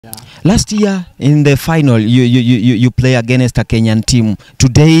Yeah. Last year in the final, you play against a Kenyan team.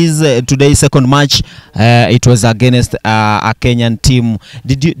 Today's second match, it was against a Kenyan team.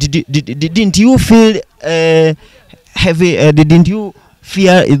 Didn't you feel heavy? Didn't you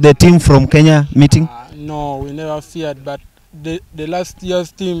fear the team from Kenya meeting? No, we never feared. But the last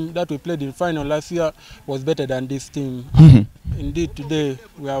year's team that we played in final last year was better than this team. Indeed, today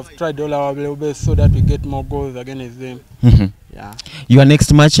we have tried all our best so that we get more goals against them. Yeah. Your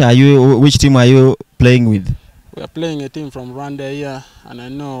next match, which team are you playing with? We are playing a team from Rwanda here, and I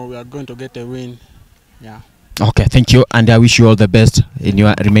know we are going to get a win. Yeah. Okay, thank you, and I wish you all the best in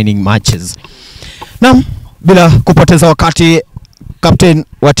your remaining matches. Naam, bila kupoteza wakati, captain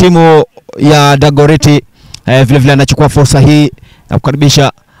wa timu ya Dagoretti vile vile anachukua fursa hii na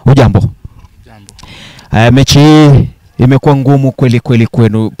kukaribisha. Ujambo? Jambo. Mechi hii imekuwa ngumu kweli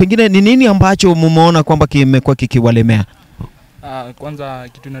kwenu. Pengine ni nini ambacho mumeona kwamba kimekuwa kikiwalemea? Kwanza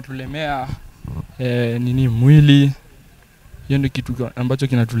kitu inatulemea nini, mwili. Hiyo ndio kitu ambacho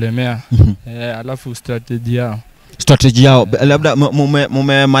kinatulemea. Alafu strategy yao. Labda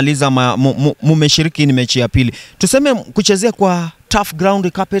mumemaliza mumeshiriki ni mechi ya pili. Tuseme kuchezea kwa tough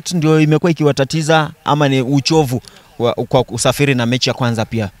ground carpet ndio imekuwa ikiwatatiza, ama ni uchovu kwa usafiri na mechi ya kwanza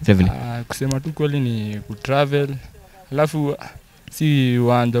pia vile vile? Kusema tu kweli ni kutravel. Alafu si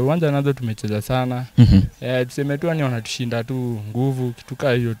uwanja nazo tumecheza sana. Tuseme tu ni wanatushinda tu nguvu, kitu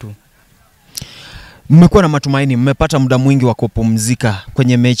kama hiyo tu. Mmekuwa na matumaini, mmepata muda mwingi wa kupumzika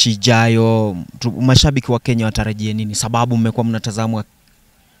kwenye mechi ijayo. Mashabiki wa Kenya watarajie nini? Sababu mmekuwa mnatazamwa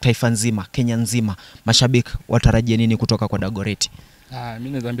taifa nzima, Kenya nzima. Mashabiki watarajie nini kutoka kwa Dagoretti?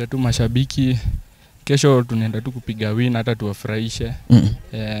 Mimi naambia tu mashabiki, kesho tunaenda tu kupiga win, hata tuwafurahishe.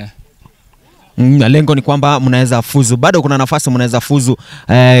 Lengo ni kwamba mnaweza fuzu. Bado kuna nafasi mnaweza fuzu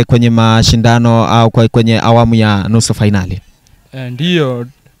kwenye mashindano au kwenye awamu ya nusu finali. Ndio,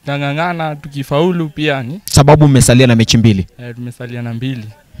 tangangana tukifaulu pia ni. Sababu mmesalia na mechi mbili. Tumesalia na mbili.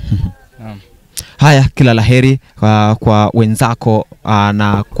 Naam. Haya, kila laheri kwa wenzako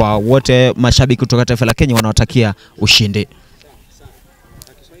na kwa wote mashabiki kutoka taifa la Kenya wanaotakia ushindi.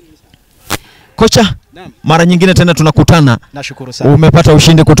 Kocha, mara nyingine tena tunakutana. Nashukuru sana. Umepata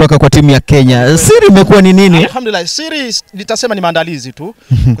ushindi kutoka kwa timu ya Kenya. Siri imekuwa ni nini? Alhamdulillah, siri nitasema ni maandalizi tu.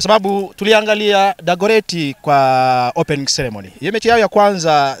 Kwa sababu tuliangalia Dagoretti kwa opening ceremony. Hiyo mechi yao ya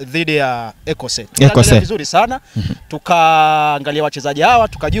kwanza dhidi ya Ecoset. Tuliangalia vizuri sana. Tukaangalia wachezaji hawa,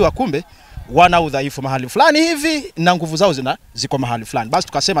 tukajua kumbe wana udhaifu mahali fulani hivi na nguvu zao ziko mahali fulani. Basi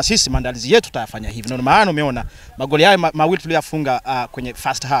tukasema sisi maandalizi yetu tutayafanya hivi. Ndio maana umeona magoli haya mawili tuliyofunga kwenye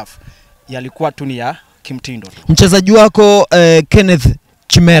first half yalikuwa tu ni ya kimtindo. Mchezaji wako Kenneth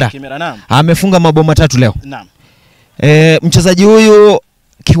Chimera naam, amefunga mabao matatu leo. Naam. Mchezaji huyu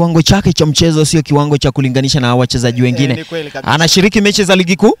kiwango chake cha mchezo sio kiwango cha kulinganisha na wachezaji wengine. Anashiriki mechi za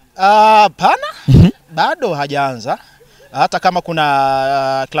ligi kuu? Hapana. Bado hajaanza. Hata kama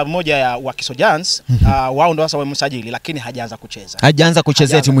kuna klabu moja ya Wakisojans, wao ndio sasa wamemsajili, lakini hajaanza kucheza. Hajaanza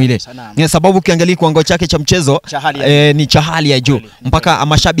kuchezea timu ile. Ni sababu ukiangalia kiwango chake cha mchezo ni cha hali ya juu. Mpaka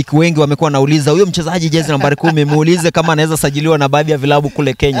mashabiki wengi wamekuwa nauliza huyo mchezaji jezi nambari 10 muulize kama anaweza sajiliwa na baadhi ya vilabu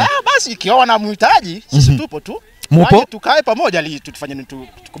kule Kenya. Basi ikiwa wanamhitaji, sisi tupo tu. Mupo? Tukae pamoja ili tufanye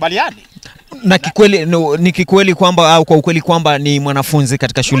tukubaliane. Na ni kikweli kwamba au kwa ukweli kwamba ni mwanafunzi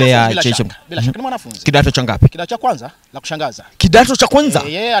katika shule ya Cheche. Bila shaka ni mwanafunzi. Kidato cha ngapi? Kidato cha kwanza, la kushangaza. Kidato cha kwanza?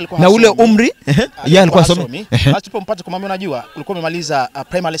 Alikuwa na ule umri? Yeye alikuwa asomi. Basi tupompata kumwambia unajua, ulikuwa umemaliza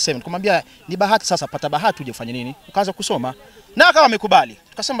primary 7. Kumwambia ni bahati sasa, pata bahati uje ufanye nini? Ukaanza kusoma. Na akawa amekubali.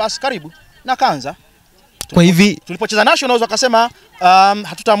 Tukasema basi karibu. Na kaanza. Kwa hivi tulipocheza nationals wakasema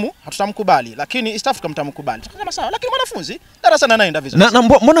hatutamkubali, lakini East Africa mtamkubali. Tukasema sawa, lakini mwanafunzi darasa anaenda vizuri. Na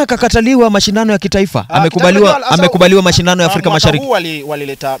mbona akakataliwa mashindano ya kitaifa? Amekubaliwa mashindano ya Afrika Mashariki.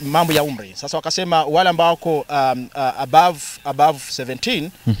 Walileta mambo ya umri. Sasa wakasema wale ambao wako above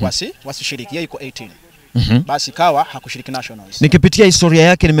 17 wasishiriki. Yeye yuko 18. Basi kawa hakushiriki nationals. Nikipitia historia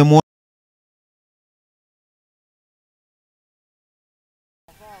yake nimemwona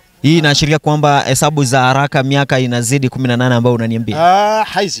hii inaashiria kwamba hesabu za haraka miaka inazidi 18 ambao unaniambia.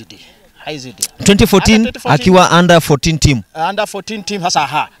 Haizidi. 2014 akiwa under 14 team. Under 14 team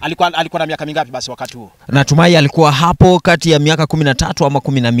hasa alikuwa na miaka mingapi basi wakati huo? Natumai alikuwa hapo kati ya miaka 13 ama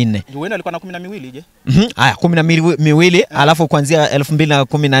 14. Wewe alikuwa na 12 je? Haya 12 alafu kuanzia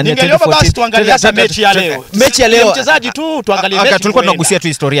 2014 Ningeomba basi tuangalie sasa mechi ya leo. Mechi ya leo mchezaji tu tuangalie mechi. Tulikuwa tunagusia tu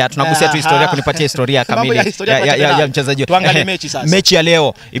historia, kunipatia historia kamili ya mchezaji. Tuangalie mechi sasa. Mechi ya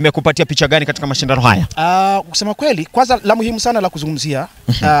leo imekupatia picha gani katika mashindano haya? Kusema kweli, kwanza la muhimu sana la kuzungumzia,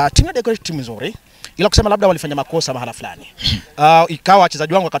 timu ya Dagoretti timu nzuri. bila kusema labda walifanya makosa mahala fulani. Ikawa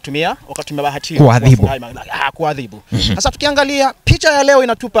wachezaji wangu wakatumia bahati kuadhibu. Sasa tukiangalia picha ya leo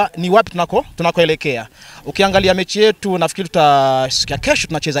inatupa ni wapi tunakoelekea. Ukiangalia mechi yetu nafikiri tutasikia kesho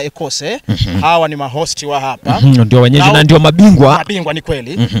tunacheza Ekose. Hawa ni mahosti wa hapa. Ndio wenyeji na ndio mabingwa. Mabingwa ni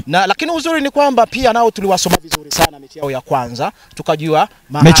kweli. Na lakini uzuri ni kwamba pia nao tuliwasoma vizuri sana mechi yao ya kwanza. Tukajua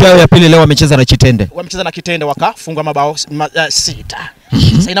mechi yao ya pili leo wamecheza na Kitende. Wamecheza na Kitende wakafunga mabao 6.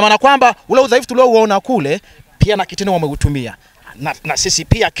 Sasa ina maana kwamba ule udhaifu tuliouona kule pia na Kitende wameutumia. Na sisi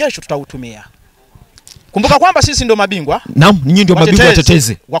pia kesho tutautumia. Kumbuka kwamba sisi ndio mabingwa. Naam, nyinyi ndio mabingwa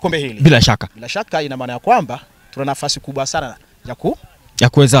watetezi wa kombe hili. Bila shaka. Bila shaka ina maana ya kwamba tuna nafasi kubwa sana ya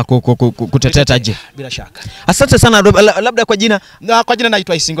kuweza kutetea taji. Bila shaka. Asante sana, labda kwa jina. Kwa jina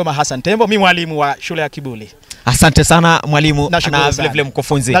naitwa Isingoma Hassan Tembo, mimi mwalimu wa shule ya Kibuli. Asante sana mwalimu na vile vile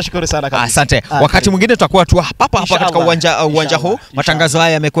mkufunzi. Nashukuru sana kabisa. Asante. Wakati mwingine tutakuwa tu hapa katika uwanja huu. Matangazo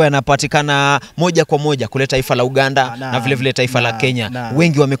haya yamekuwa yanapatikana moja kwa moja kule taifa la Uganda na vile vile taifa la Kenya.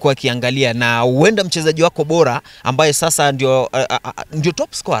 Wengi wamekuwa kiangalia na huenda mchezaji wako bora ambaye sasa ndio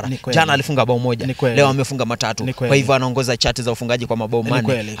top scorer. Jana alifunga bao moja. Leo amefunga matatu. Kwa hivyo anaongoza chati za ufungaji kwa mabao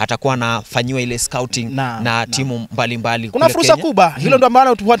 4. Atakuwa anafanyiwa ile scouting na timu mbalimbali. Kuna fursa kubwa. Hilo ndio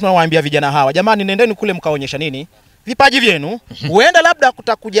maana tunawaambia vijana hawa, jamani nendeni kule mkaonyesha nini vipaji vyenu. Huenda labda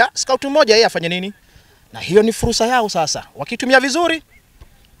kutakuja scout mmoja yeye afanye nini. Na hiyo ni fursa yao sasa. Wakitumia vizuri,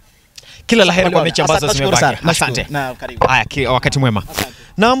 kila laheri kwa mechi ambazo zimebaki. Asante. Na karibu. Haya, wakati mwema.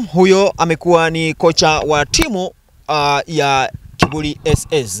 Naam, huyo amekuwa ni kocha wa timu ya Kibuli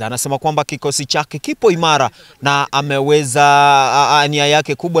SS. Anasema kwamba kikosi chake kipo imara na ameweza nia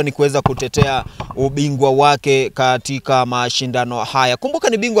yake kubwa ni kuweza kutetea ubingwa wake katika mashindano haya. Kumbuka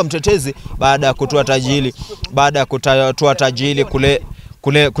ni bingwa mtetezi baada ya kutoa taji hili, baada ya kutoa taji hili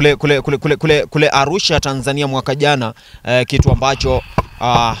kule Arusha Tanzania mwaka jana, kitu ambacho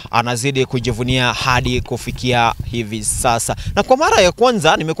anazidi kujivunia hadi kufikia hivi sasa. Na kwa mara ya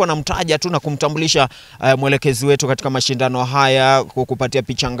kwanza nimekuwa namtaja tu na kumtambulisha mwelekezi wetu katika mashindano haya, kukupatia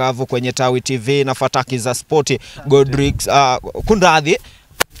picha ngavu kwenye Tawi TV na Fataki za Sport, Godrix Kundadhi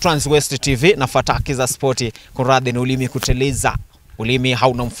Transwest TV na Fataki za Sport. Kundadhi ni ulimi kuteleza, ulimi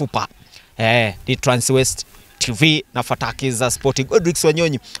hauna mfupa. Ni Transwest TV na Fataki za Sport. Godrix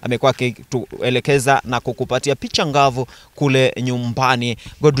Wanyonyi amekuwa akituelekeza na kukupatia picha ngavu kule nyumbani.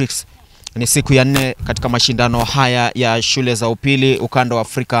 Godrix, ni siku ya 4 katika mashindano haya ya shule za upili ukanda wa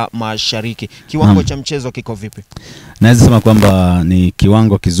Afrika Mashariki. Kiwango cha mchezo kiko vipi? Naweza sema kwamba ni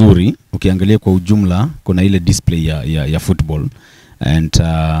kiwango kizuri. Ukiangalia kwa ujumla kuna ile display ya football and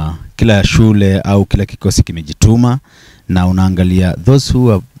kila shule au kila kikosi kimejituma na unaangalia those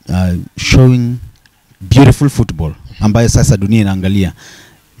who are showing beautiful football ambayo sasa dunia inaangalia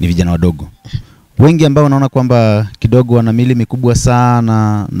ni vijana wadogo. Wengi ambao wanaona kwamba kidogo wana mili mikubwa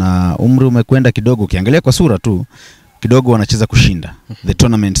sana na umri umekwenda kidogo, ukiangalia kwa sura tu kidogo wanacheza kushinda the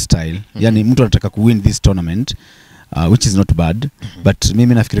tournament style. Yani mtu anataka kuwin this tournament, which is not bad, but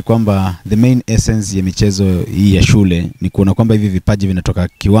mimi nafikiri kwamba the main essence ya michezo hii ya shule ni kuona kwamba hivi vipaji vinatoka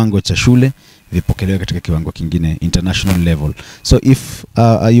kiwango cha shule vipokelewe katika kiwango kingine, international level. So if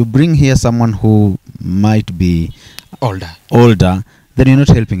you bring here someone who might be older, then you're not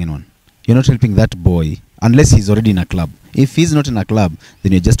helping anyone. You're not helping that boy unless he's already in a club. If he's not in a club,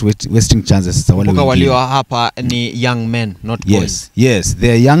 then you're just wasting chances. Walio hapa ni young men, not boys. Yes,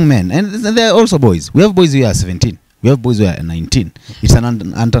 they are young men and they are also boys. We have boys who are 17. We have boys who are 19. It's an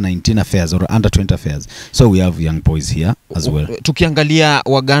under 19 affairs or under 20 affairs. So we have young boys here as well. Tukiangalia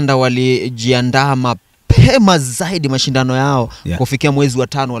Waganda walijiandaa mapema zaidi mashindano yao. Kufikia mwezi wa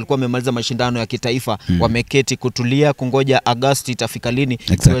 5 walikuwa wamemaliza mashindano ya kitaifa. Wameketi kutulia kungoja Agosti itafika lini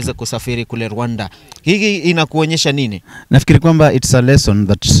tuweze kusafiri kule Rwanda. Hii inakuonyesha nini? Nafikiri kwamba it's a lesson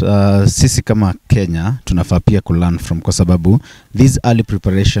that sisi kama Kenya tunafaa pia kulearn from, kwa sababu this early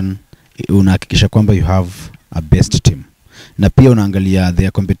preparation unahakikisha kwamba you have a best team. Na pia unaangalia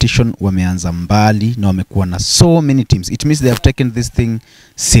their competition wameanza mbali na wamekuwa na so many teams. It means they have taken this thing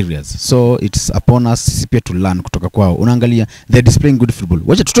serious. So it's upon us pia to learn kutoka kwao. Unaangalia they're displaying good football.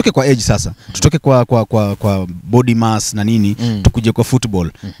 Wacha tutoke kwa age sasa. Tutoke kwa body mass na nini, tukuje kwa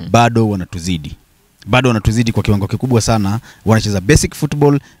football. Bado wanatuzidi kwa kiwango kikubwa sana. Wanacheza basic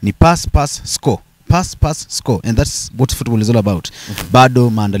football, ni pass score. Pass score, and that's what football is all about. Bado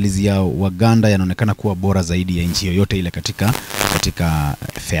maandalizi yao Waganda yanaonekana kuwa bora zaidi ya nchi yoyote ile katika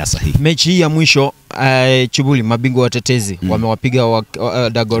FEASSA hii. Mechi hii ya mwisho Kibuli mabingwa watetezi wamewapiga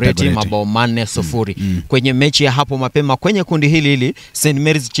Dagoretti mabao 4-0. Kwenye mechi ya hapo mapema kwenye kundi hili St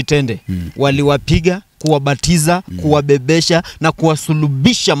Mary's Kitende waliwapiga, kuwabatiza, kuwabebesha na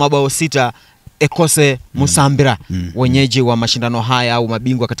kuwasulubisha mabao 6 Ekose Musambira, wenyeji wa mashindano haya au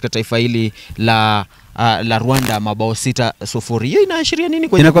mabingwa katika taifa hili la Rwanda, mabao 6-0. Hiyo inaashiria nini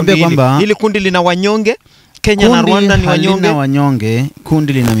kwenye kundi hili? Hili kundi lina wanyonge, Kenya na Rwanda ni wanyonge. Wanyonge,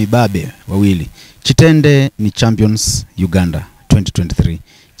 kundi lina mibabe wawili. Chitende ni champions Uganda 2023.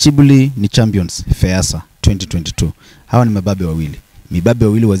 Kibuli ni champions FEASSA 2022. Hawa ni mibabe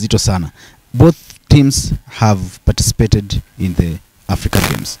wawili wazito sana. Both teams have participated in the Africa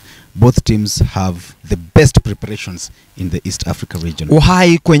Games. Both teams have the best preparations in the East Africa region.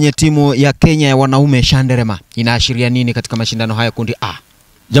 Uhai kwenye timu ya Kenya ya wanaume Shanderema inaashiria nini katika mashindano haya kundi A?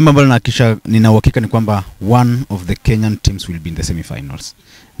 Jambo ambalo nina uhakika ni kwamba one of the Kenyan teams will be in the semi-finals.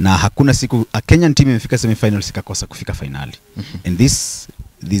 Na hakuna siku a Kenyan team imefika semi-finals ikakosa kufika finali. And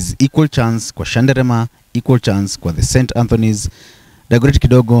this equal chance kwa Shanderema, equal chance kwa the St. Anthony's. Dagoretti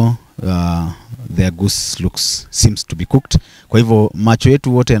kidogo, their goose looks seems to be cooked. Kwa hivyo macho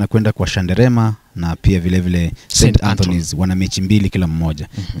yetu wote yanakwenda kwa Shanderema na pia vile St. Anthony's. Wana mechi mbili kila mmoja.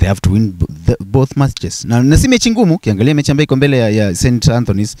 They have to win both matches. Na si mechi ngumu, kiangalia mechi ambayo iko mbele ya St.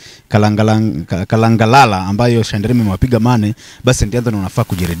 Anthony's, Kalangalala ambayo Shanderema imewapiga mane, basi St. Anthony wanafaa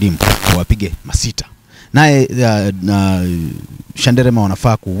kujiredeem, wapige masita. Naye Shanderema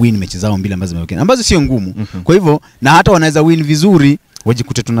wanafaa kuwin mechi zao mbili ambazo sio ngumu. Kwa hivyo na hata wanaweza win vizuri,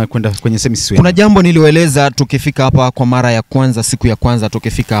 wajikute tunakwenda kwenye semi-final. Kuna jambo niliwaeleza tukifika hapa kwa mara ya kwanza, siku ya kwanza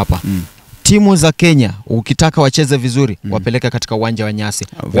tukifika hapa. Timu za Kenya ukitaka wacheze vizuri wapeleke katika uwanja wa nyasi.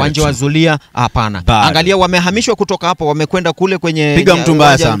 Uwanja wa zulia hapana. Angalia wamehamishwa kutoka hapa, wamekwenda kule kwenye piga mtu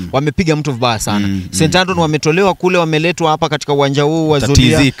mbaya sana. Wamepiga mtu vibaya sana. St. Anthony wametolewa kule, wameletwa hapa katika uwanja huu wa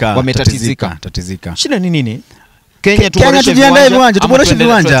zulia, wametatizika. Shida ni nini? Kenya tuboreshe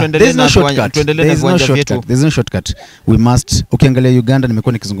viwanja. There is no shortcut. We must. Ukiangalia Uganda,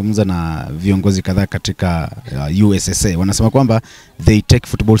 nimekuwa nikizungumza na viongozi kadhaa katika USSA, wanasema kwamba they take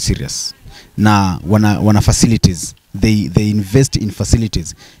football serious. Na wana facilities. They invest in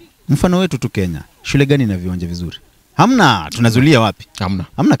facilities. Mfano wetu tu Kenya, shule gani na viwanja vizuri? Hamna. Tunazulia wapi?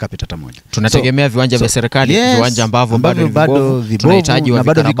 Hamna kapita hata moja. Tunategemea viwanja vya serikali, viwanja ambavyo bado tunahitaji wa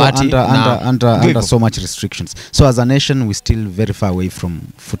vikarabati under so much restrictions. So as a nation we still very far away from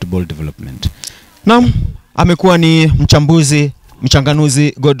football development. Naam, amekuwa ni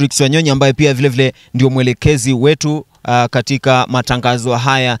mchanganuzi Godrick Wanyonyi ambaye pia vile ndio mwelekezi wetu katika matangazo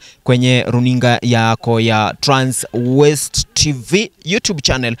haya kwenye runinga yako ya Trans West TV YouTube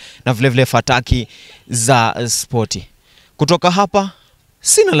channel na vile fataki za sporti. Kutoka hapa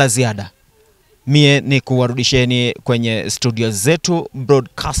sina la ziada. Mie ni kuwarudisheni kwenye studio zetu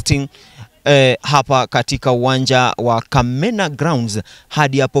broadcasting hapa katika uwanja wa Kamena Grounds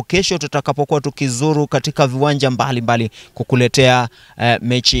hadi hapo kesho tutakapokuwa tukizuru katika viwanja mbalimbali kukuletea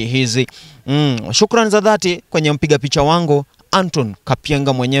mechi hizi. Shukrani za dhati kwenye mpiga picha wangu Anton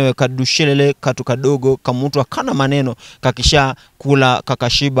Kapienga mwenyewe, kadushelele katu kadogo kamutu akana maneno, kakisha kula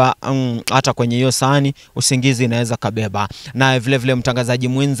kakashiba, hata kwenye hiyo sahani usingizi inaweza kabeba. Na vile mtangazaji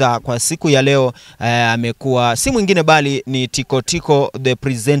mwenza kwa siku ya leo amekuwa si mwingine bali ni Tiko the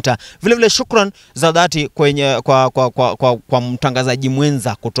presenter. Vile shukrani za dhati kwenye kwa mtangazaji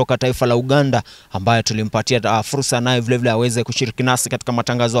mwenza kutoka taifa la Uganda ambaye tulimpatia fursa naye vile aweze kushiriki nasi katika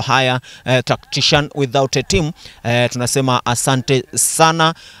matangazo haya, tactician without a team. Tunasema asante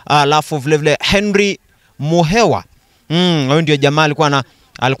sana. Alafu vile Henry Muhewa, huyo ndio jamaa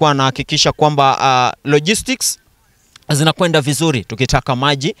alikuwa anahakikisha kwamba logistics zinakwenda vizuri. Tukitaka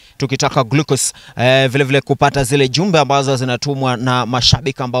maji, tukitaka glucose, vile kupata zile jumbe ambazo zinatumwa na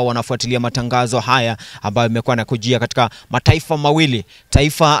mashabiki ambao wanafuatilia matangazo haya ambayo imekuwa nakujia katika mataifa mawili,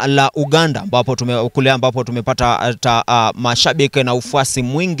 taifa la Uganda ambapo tumepata mashabiki na ufuasi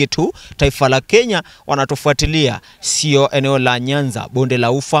mwingi tu. Taifa la Kenya wanatufuatilia sio eneo la Nyanza, bonde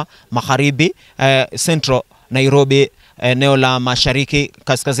la Ufa, magharibi, Central Nairobi, eneo la mashariki,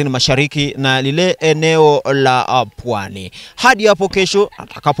 kaskazini mashariki na lile eneo la pwani. Hadi hapo kesho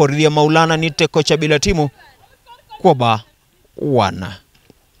atakaporidhia Maulana, nite kocha bila timu kwa ba wana.